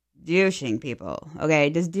douching, people. Okay,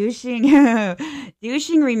 does douching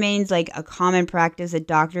remains like a common practice that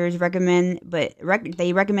doctors recommend, but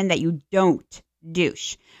they recommend that you don't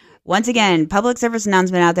douche. Once again, public service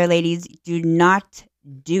announcement out there, ladies: do not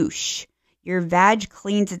douche. Your vag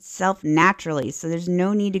cleans itself naturally, so there's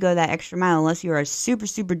no need to go that extra mile unless you are a super,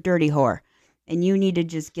 super dirty whore. And you need to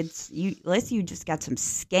just unless you just got some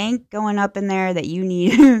skank going up in there that you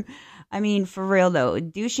need. I mean, for real though,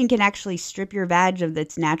 douching can actually strip your vag of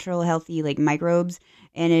its natural, healthy like microbes,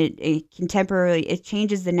 and it can it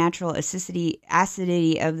changes the natural acidity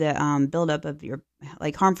of the buildup of your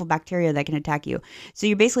like harmful bacteria that can attack you. So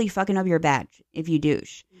you're basically fucking up your vag if you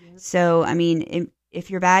douche. Yep. So I mean, if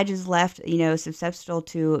your vag is left, susceptible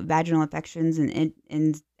to vaginal infections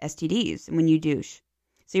and STDs when you douche,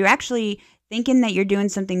 so you're actually thinking that you're doing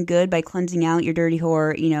something good by cleansing out your dirty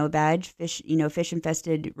whore, vag, fish, fish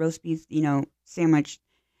infested roast beef, sandwich,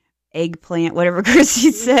 eggplant, whatever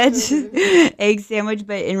Chrissy said, egg sandwich.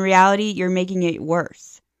 But in reality, you're making it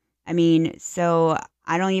worse. I mean, so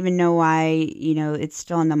I don't even know why, it's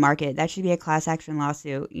still on the market. That should be a class action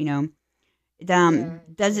lawsuit,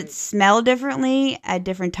 Does it smell differently at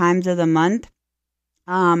different times of the month?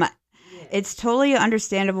 It's totally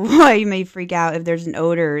understandable why you may freak out if there's an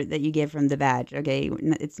odor that you get from the vag. Okay,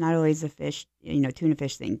 it's not always a fish, tuna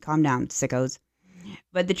fish thing. Calm down, sickos.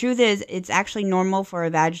 But the truth is, it's actually normal for a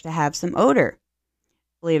vag to have some odor,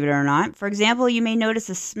 believe it or not. For example, you may notice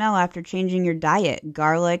a smell after changing your diet.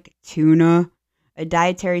 Garlic, tuna,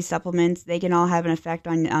 dietary supplements, they can all have an effect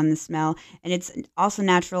on the smell. And it's also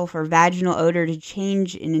natural for vaginal odor to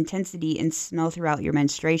change in intensity and smell throughout your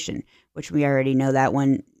menstruation, which we already know that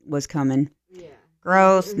one was coming. Yeah.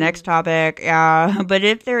 Gross. Next topic. Yeah. But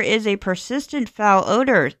if there is a persistent foul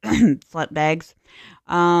odor, slut bags,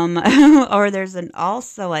 or there's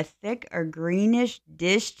also a thick or greenish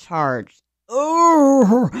discharge.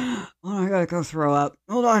 Oh, I gotta go throw up.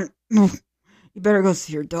 Hold on. You better go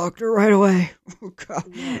see your doctor right away. Oh, God.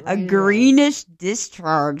 Yeah, right a greenish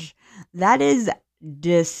discharge. That is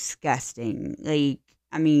disgusting. Like,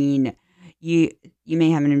 I mean, you may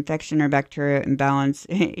have an infection or bacteria imbalance.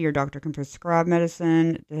 Your doctor can prescribe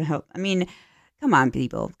medicine to help. I mean, come on,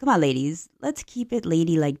 people. Come on, ladies. Let's keep it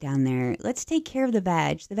ladylike down there. Let's take care of the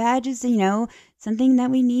vag. The vag is, something that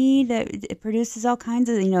we need. That it produces all kinds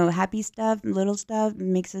of, happy stuff, little stuff. It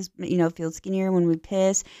makes us, feel skinnier when we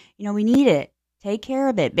piss. We need it. Take care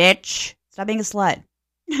of it, bitch. Stop being a slut.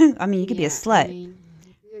 I mean, you could be a slut. I mean,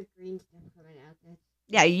 you got green stuff coming out.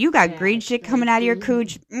 Yeah, you got green shit coming out of your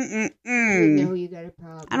cooch. You know you got a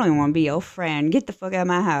problem. I don't even want to be your friend. Get the fuck out of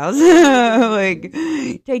my house. Like,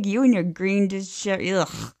 take you and your green shit. Ugh.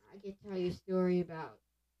 I could tell you a story about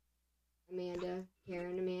Amanda.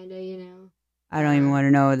 I don't even want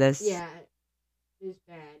to know this. Yeah, it was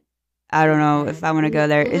bad. I don't know if I want to go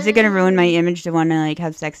there. Is it going to ruin my image to want to,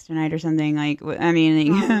 have sex tonight or something? Probably.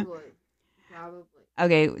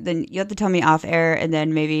 Okay, then you have to tell me off air, and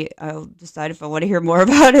then maybe I'll decide if I want to hear more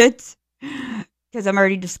about it. Because I'm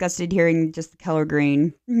already disgusted hearing just the color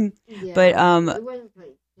green. Yeah, but, it wasn't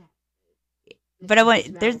like that. But I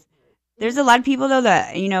want, there's a lot of people, though,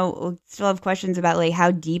 that, still have questions about,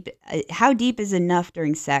 how deep is enough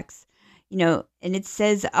during sex? And it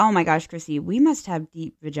says, oh my gosh, Chrissy, we must have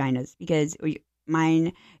deep vaginas because it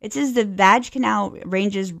says the vag canal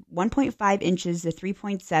ranges 1.5 inches to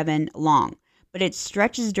 3.7 long, but it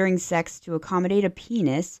stretches during sex to accommodate a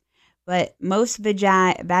penis. But most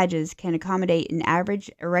vages can accommodate an average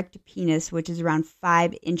erect penis, which is around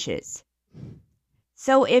 5 inches.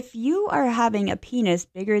 So if you are having a penis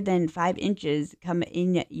bigger than 5 inches come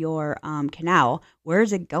in your canal, where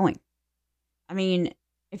is it going? I mean,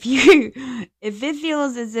 if it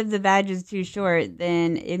feels as if the vag is too short,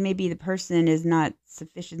 then it may be the person is not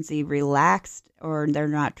sufficiently relaxed or they're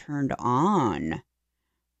not turned on.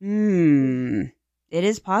 It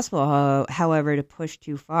is possible, however, to push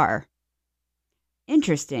too far.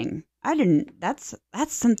 Interesting. That's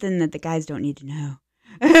something that the guys don't need to know.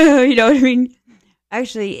 You know what I mean?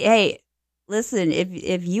 Actually, hey, listen,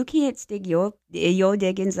 if you can't stick your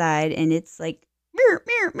dick inside and it's like, mirror,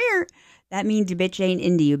 mirror, mirror, that means your bitch ain't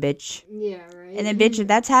into you, bitch. Yeah, right. And then, bitch, if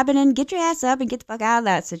that's happening, get your ass up and get the fuck out of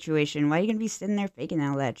that situation. Why are you gonna be sitting there faking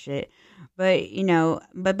all that shit? But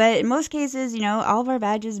but in most cases, all of our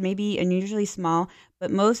vages may be unusually small, but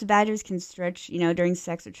most vages can stretch, during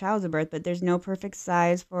sex or childbirth. But there's no perfect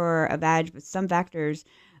size for a vag. But some factors,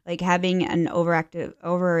 like having an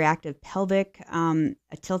overreactive pelvic, a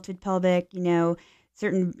tilted pelvic,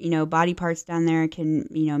 certain body parts down there can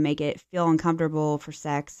make it feel uncomfortable for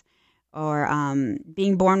sex. Or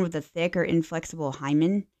being born with a thick or inflexible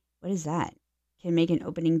hymen. What is that? Can make an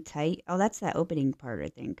opening tight. Oh, that's that opening part, I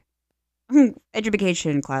think.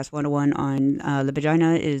 Education class 101 on the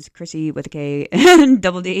vagina is Chrissy with a K and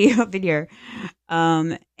double D up in here.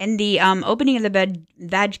 And the opening of the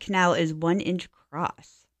vag canal is 1 inch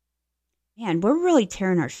across. Man, we're really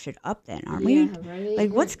tearing our shit up then, aren't we? Yeah, right?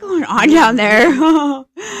 Like, what's going on down there?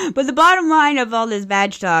 But the bottom line of all this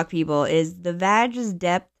vag talk, people, is the vag's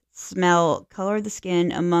depth, smell, color of the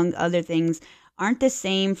skin, among other things, aren't the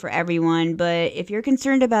same for everyone. But if you're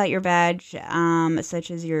concerned about your vag, such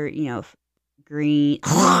as your, green,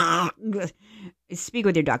 speak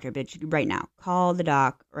with your doctor, bitch, right now. Call the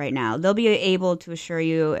doc right now. They'll be able to assure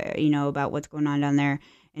you, about what's going on down there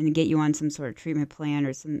and get you on some sort of treatment plan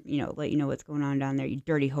or some, let you know what's going on down there. You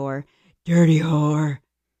dirty whore. Dirty whore.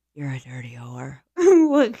 You're a dirty whore.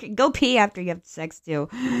 Look, go pee after you have sex too.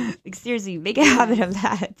 Like, seriously, make a habit of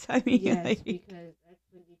that. I mean, yes, because that's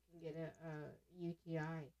when you can get a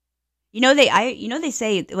UTI. They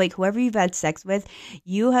say, like, whoever you've had sex with,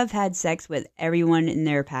 you have had sex with everyone in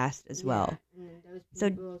their past as well.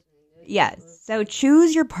 So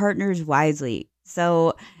choose your partners wisely.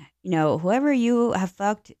 So, whoever you have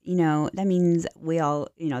fucked, that means we all,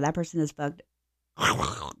 that person is fucked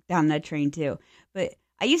down that train too. But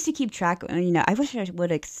I used to keep track, I wish I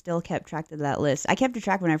would have still kept track of that list. I kept a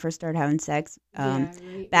track when I first started having sex.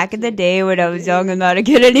 Back in the day when I was young and not a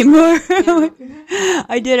kid anymore.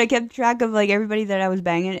 I did. I kept track of, like, everybody that I was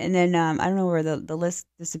banging. And then, I don't know where the list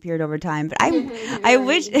disappeared over time. But I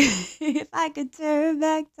wish, if I could turn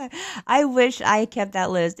back time, I wish I kept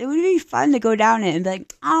that list. It would be fun to go down it and be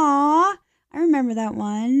like, aw, I remember that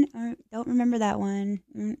one. Or, don't remember that one.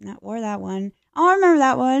 Or that one. Oh, I remember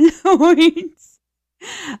that one.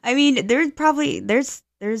 I mean, there's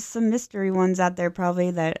some mystery ones out there probably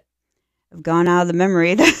that have gone out of the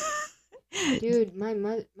memory. Dude, my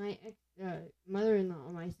mother-in-law,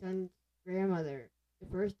 my son's grandmother, the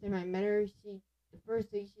first time I met her, the first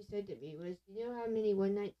thing she said to me was, "You know how many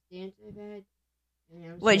one-night stands I've had?"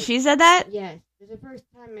 What, she said that? Yes. It was the first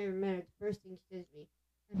time I ever met her. The first thing she said to me,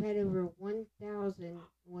 I've had over 1,000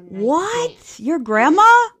 one-night What? stands. Your grandma?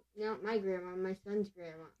 Not my grandma, my son's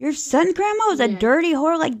grandma. Your son's grandma was a dirty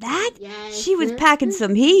whore like that? Yes. She was packing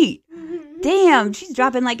some heat. Damn, she's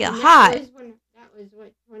dropping like it hot. That was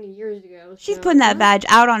 20 years ago. She's putting that badge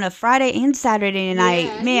out on a Friday and Saturday night.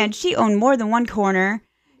 Yeah. Man, she owned more than one corner.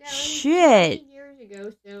 Shit. 20 years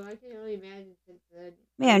ago, so I can only imagine since then.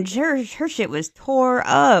 Man, her shit was tore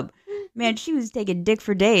up. Man, she was taking dick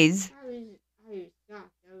for days. I was shocked.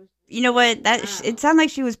 You know what? It sounded like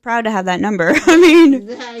she was proud to have that number. I mean,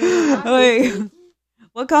 like,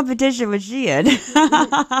 what competition was she in?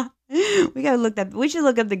 We gotta look that. We should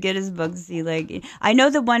look up the Guinness Book to see. Like, I know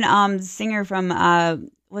the one singer from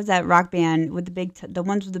what's that rock band with the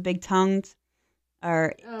ones with the big tongues?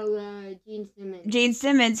 Or Gene Simmons. Gene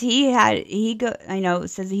Simmons. I know,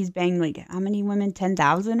 says he's banged like how many women?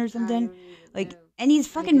 10,000 or something. Like, and he's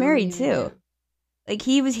fucking married too. Know. Like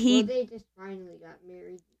Well, they just finally got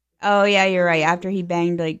married. Oh, yeah, you're right. After he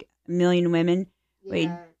banged, like, 1 million women. Yeah,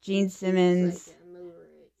 wait, Gene Simmons,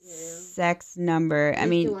 sex number. I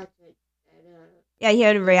mean, yeah, he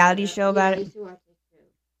had a reality show about it.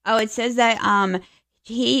 Oh, it says that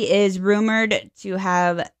he is rumored to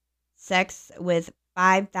have sex with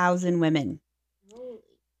 5,000 women.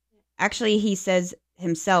 Actually, he says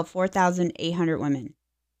himself 4,800 women.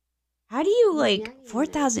 How do you, like,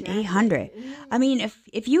 4,800? I mean,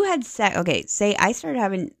 if you had sex, okay, say I started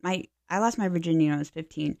having I lost my virginity when I was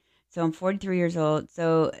 15. So I'm 43 years old.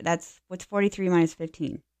 So what's 43 minus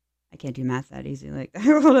 15? I can't do math that easy. Like,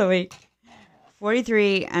 hold on, wait.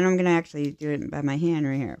 43, and I'm going to actually do it by my hand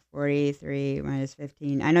right here. 43 minus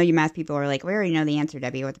 15. I know you math people are like, we already know the answer,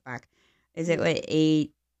 Debbie. What the fuck? Is it,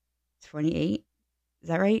 28? Is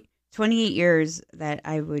that right? 28 years that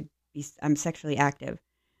I'm sexually active.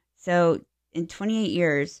 So in 28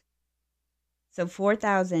 years, so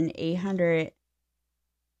 4,800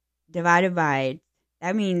 divided by,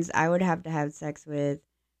 that means I would have to have sex with,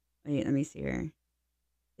 wait, let me see here.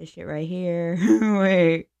 This shit right here.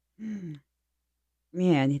 Wait.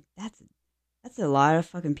 Man, that's a lot of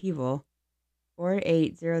fucking people.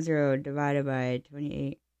 4800 divided by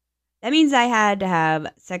 28. That means I had to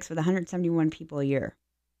have sex with 171 people a year.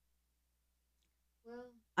 Well,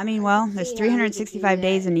 I mean, well, there's 365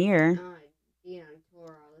 days in a year. Being on tour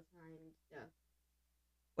all the time and stuff.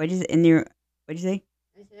 What'd you say?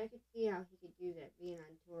 I said I could see how he could do that, being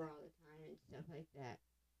on tour all the time and stuff like that.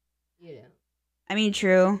 You know. I mean,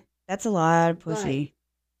 true. That's a lot of pussy.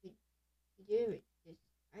 But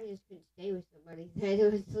I just couldn't stay with somebody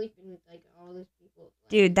that was sleeping with like all those people.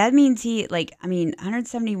 Dude, that means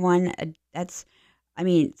 171.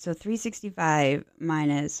 So 365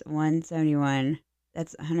 minus 171.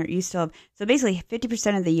 That's 100. You still have, so basically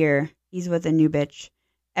 50% of the year he's with a new bitch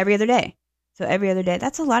every other day. So every other day,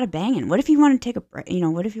 that's a lot of banging. What if you want to take a break?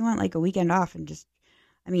 What if you want like a weekend off and just?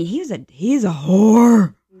 I mean, he's a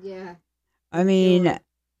whore. Yeah. I mean, sure.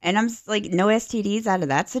 And I'm like, no STDs out of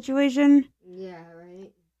that situation. Yeah,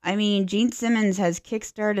 right. I mean, Gene Simmons has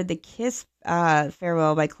kickstarted the Kiss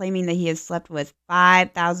farewell by claiming that he has slept with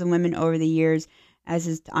 5,000 women over the years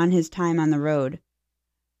on his time on the road.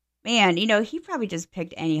 Man, he probably just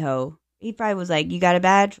picked any hoe. He probably was like, you got a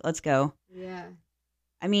badge? Let's go. Yeah.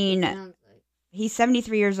 I mean, he's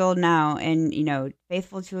 73 years old now and,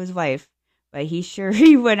 faithful to his wife. But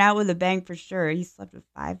he went out with a bang for sure. He slept with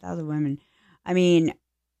 5,000 women. I mean,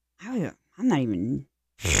 I'm not even...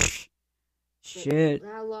 Shit.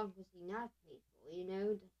 How long was he not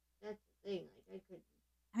faithful, That's the thing.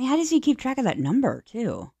 I mean, how does he keep track of that number,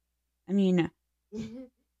 too? I mean...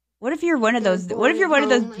 What if you're one of those? What if you're one of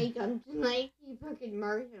those? Like you fucking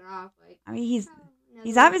mark it off. Like I mean,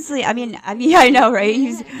 he's obviously. I mean, I know, right?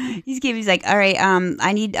 He's like, all right.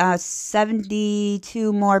 I need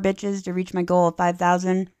 72 more bitches to reach my goal of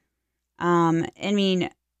 5,000. I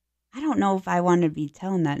mean, I don't know if I want to be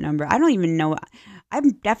telling that number. I don't even know.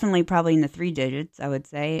 I'm definitely probably in the 3 digits. I would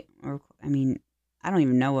say, or I mean, I don't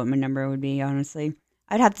even know what my number would be. Honestly,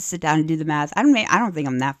 I'd have to sit down and do the math. I don't think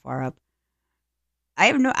I'm that far up.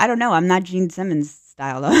 I don't know. I'm not Gene Simmons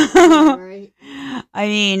style though. Right. I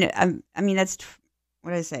mean, that's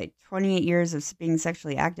what did I say? 28 years of being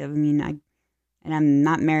sexually active. I mean, I'm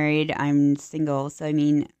not married. I'm single. So I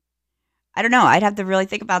mean, I don't know. I'd have to really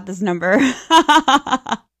think about this number.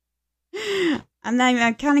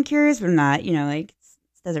 I'm kind of curious, but I'm not. Like it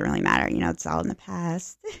doesn't really matter. It's all in the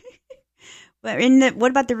past. But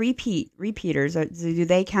what about the repeaters? Do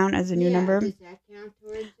they count as a new number? Does that count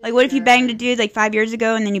towards like, what if you banged a dude like 5 years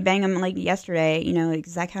ago and then you bang him like yesterday? Like,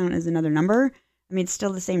 does that count as another number? I mean, it's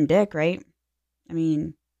still the same dick, right? I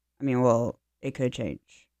mean, well, it could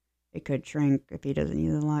change. It could shrink if he doesn't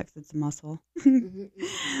use it a lot because it's a muscle.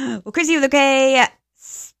 Well, Chrissy with a K,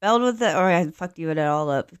 spelled with the, or I fucked you it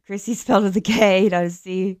all up. Chrissy spelled with a K, not a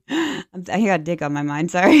C. I got dick on my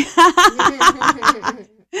mind. Sorry.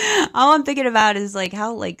 All I'm thinking about is like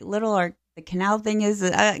how like little the canal thing is.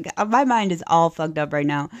 My mind is all fucked up right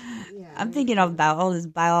now. Yeah, I'm thinking about all this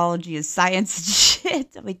biology and science and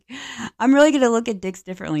shit. I'm like, I'm really gonna look at dicks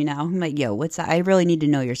differently now. I'm like, yo, I really need to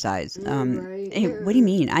know your size. Right. Hey, what do you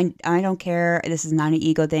mean? I don't care. This is not an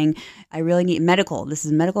ego thing. I really need medical. This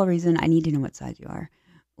is a medical reason. I need to know what size you are.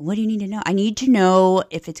 What do you need to know? I need to know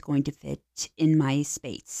if it's going to fit in my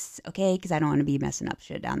space, okay? Because I don't want to be messing up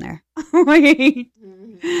shit down there.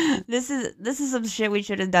 This is some shit we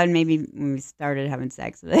should have done maybe when we started having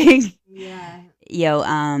sex. Like, yeah. Yo,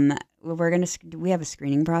 we have a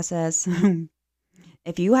screening process.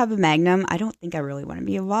 If you have a Magnum, I don't think I really want to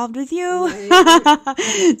be involved with you.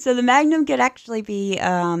 Right. So the Magnum could actually be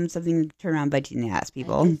something to turn around biting the ass,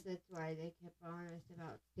 people. I guess that's why they kept on us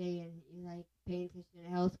about staying, like, paying attention to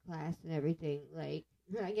health class and everything. Like,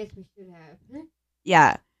 I guess we should have.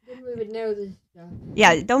 Yeah. Then we would know this stuff.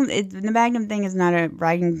 Yeah, the Magnum thing is not a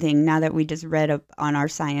bragging thing now that we just read up on our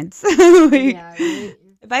science. Yeah, right.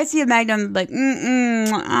 If I see a Magnum, like,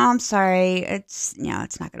 I'm sorry, it's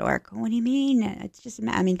not going to work. What do you mean? It's just,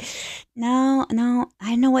 I mean, no,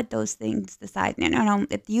 I know what those things, the size, no.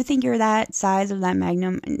 If you think you're that size of that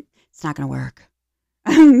Magnum, it's not going to work.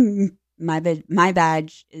 My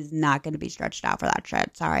badge is not going to be stretched out for that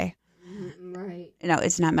shit. Sorry. Right. No,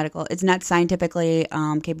 it's not medical. It's not scientifically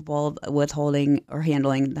capable of withholding or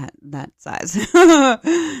handling that size.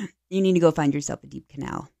 You need to go find yourself a deep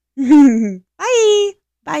canal.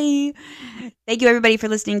 Bye. Thank you, everybody, for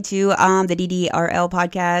listening to the DDRL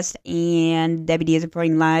podcast. And Debbie D is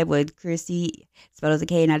reporting live with Chrissy, spelled as a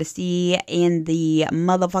K, not a C, in the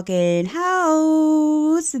motherfucking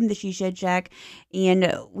house in the She Shed Shack.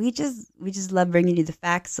 And we just love bringing you the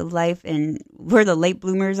facts of life, and we're the late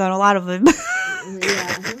bloomers on a lot of them.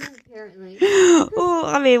 Yeah, apparently. Oh,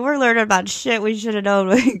 I mean, we're learning about shit we should have known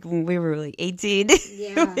when we were like 18.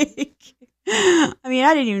 Yeah. I mean,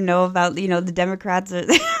 I didn't even know about, the Democrats or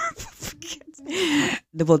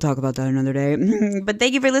we'll talk about that another day. But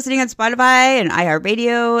thank you for listening on Spotify and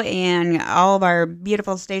iHeartRadio and all of our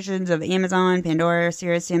beautiful stations of Amazon, Pandora,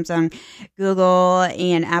 Sirius, Samsung, Google,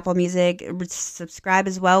 and Apple Music. Subscribe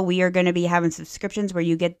as well. We are going to be having subscriptions where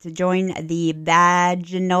you get to join the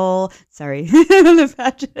the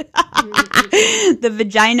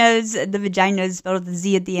vaginas spelled with a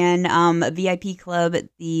Z at the end, a VIP club.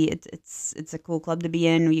 It's a cool club to be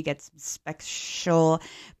in. You get some special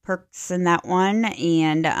perks in that one,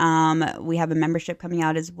 and we have a membership coming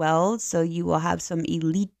out as well, so you will have some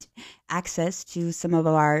elite access to some of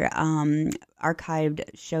our archived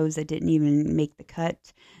shows that didn't even make the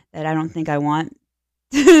cut, that I don't think I want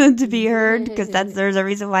to be heard, because there's a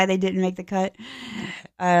reason why they didn't make the cut.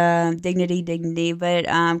 Dignity.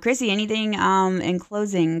 But Chrissy, anything in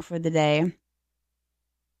closing for the day?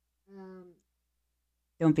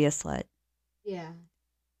 Don't be a slut. Yeah.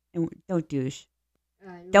 And don't douche.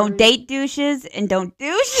 Don't date douches, and don't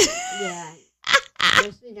douche. Yeah,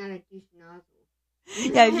 especially not a douche nozzle.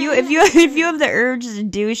 Yeah, if you have the urge to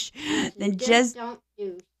douche, then just don't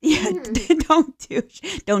douche. Yeah, don't douche.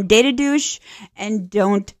 Don't date a douche, and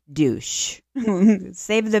don't douche.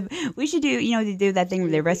 Save the. We should do that thing where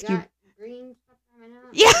they rescue. Green stuff coming out.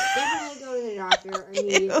 Yeah. Definitely go to the doctor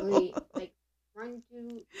immediately. Like run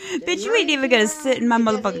to. Bitch, you ain't even gonna sit in my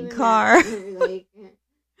motherfucking car.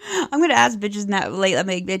 I'm gonna ask bitches that late. I'm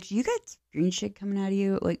like, bitch, you got green shit coming out of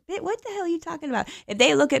you. Like, what the hell are you talking about? If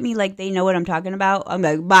they look at me like they know what I'm talking about, I'm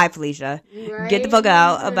like, bye, Felicia. Right? Get the fuck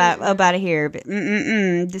out about of here. But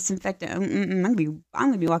disinfectant. I'm gonna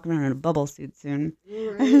be walking around in a bubble suit soon.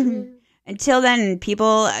 Right. Until then,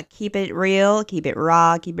 people, keep it real, keep it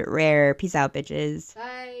raw, keep it rare. Peace out, bitches.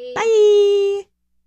 Bye. Bye.